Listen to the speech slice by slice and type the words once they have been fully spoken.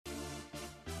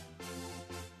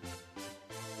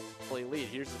definitely lead.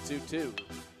 Here's the 2-2.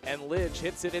 And Lidge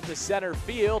hits it into center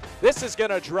field. This is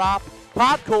going to drop.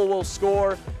 Podkul will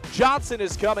score. Johnson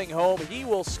is coming home. He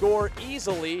will score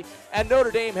easily. And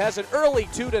Notre Dame has an early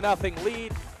 2-0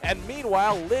 lead. And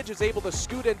meanwhile, Lidge is able to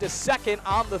scoot into second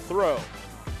on the throw.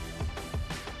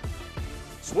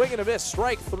 Swing and a miss,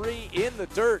 strike 3 in the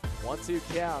dirt. 1-2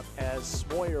 count as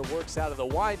Smoyer works out of the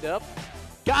windup.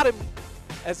 Got him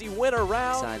as he went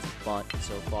around. Signs of bunt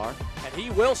so far. And he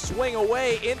will swing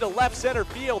away into left center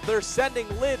field. They're sending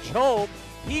Lidge home.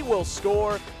 He will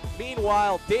score.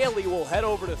 Meanwhile, Daly will head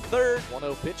over to third.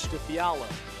 1-0 pitch to Fiala.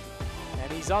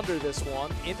 And he's under this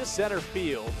one into center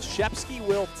field. Shepsky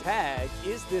will tag.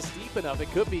 Is this deep enough?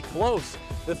 It could be close.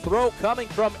 The throw coming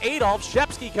from Adolph.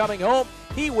 Shepsky coming home.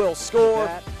 He will score.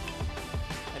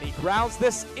 And he grounds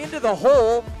this into the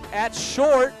hole at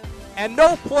short. And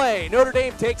no play. Notre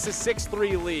Dame takes a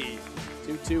 6-3 lead.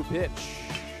 2-2 pitch.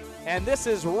 And this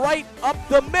is right up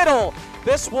the middle.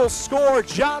 This will score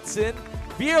Johnson.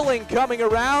 Bierling coming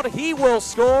around. He will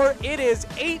score. It is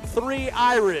 8-3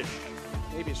 Irish.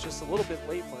 Maybe it's just a little bit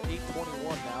late for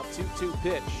 8:21 now. 2-2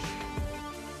 pitch.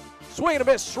 Swing and a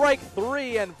miss, strike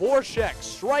 3, and Voracek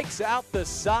strikes out the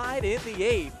side in the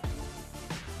 8th.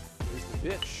 Here's the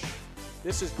pitch.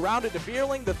 This is grounded to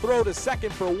Bierling. The throw to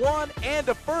second for 1 and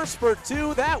to first for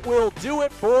 2. That will do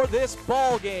it for this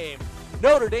ball game.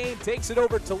 Notre Dame takes it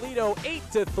over Toledo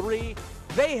 8-3.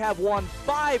 They have won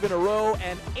 5 in a row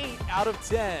and 8 out of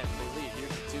 10. They lead.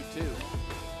 Here's the 2-2.